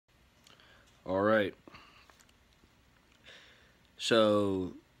All right.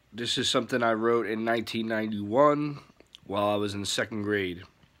 So, this is something I wrote in 1991 while I was in second grade.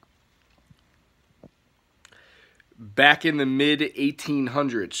 Back in the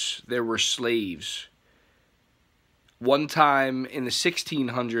mid-1800s, there were slaves. One time in the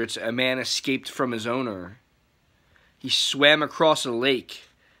 1600s, a man escaped from his owner. He swam across a lake,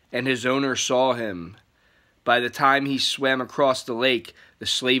 and his owner saw him. By the time he swam across the lake, the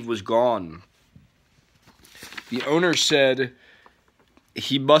slave was gone. The owner said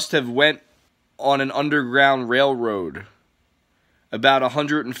he must have went on an underground railroad. About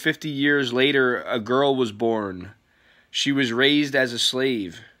 150 years later, a girl was born. She was raised as a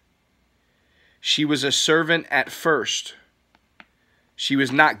slave. She was a servant at first. She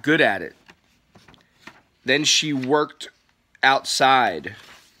was not good at it. Then she worked outside.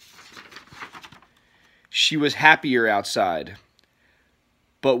 She was happier outside.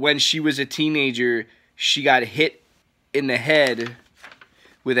 But when she was a teenager, she got hit in the head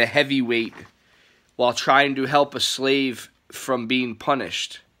with a heavy weight while trying to help a slave from being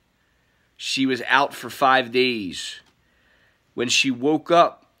punished. She was out for 5 days. When she woke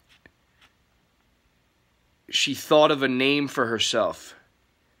up, she thought of a name for herself.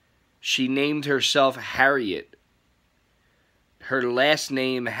 She named herself Harriet. Her last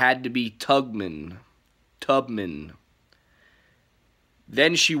name had to be Tubman.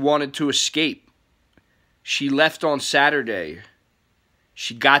 Then she wanted to escape. She left on Saturday.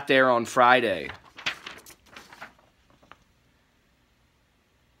 She got there on Friday.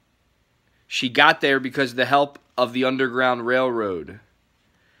 She got there because of the help of the Underground Railroad.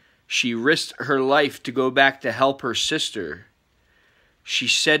 She risked her life to go back to help her sister. She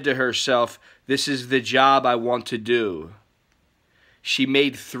said to herself, "This is the job I want to do." She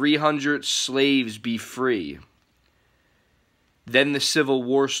made 300 slaves be free. Then the Civil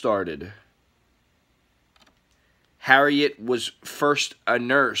War started. Harriet was first a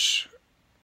nurse,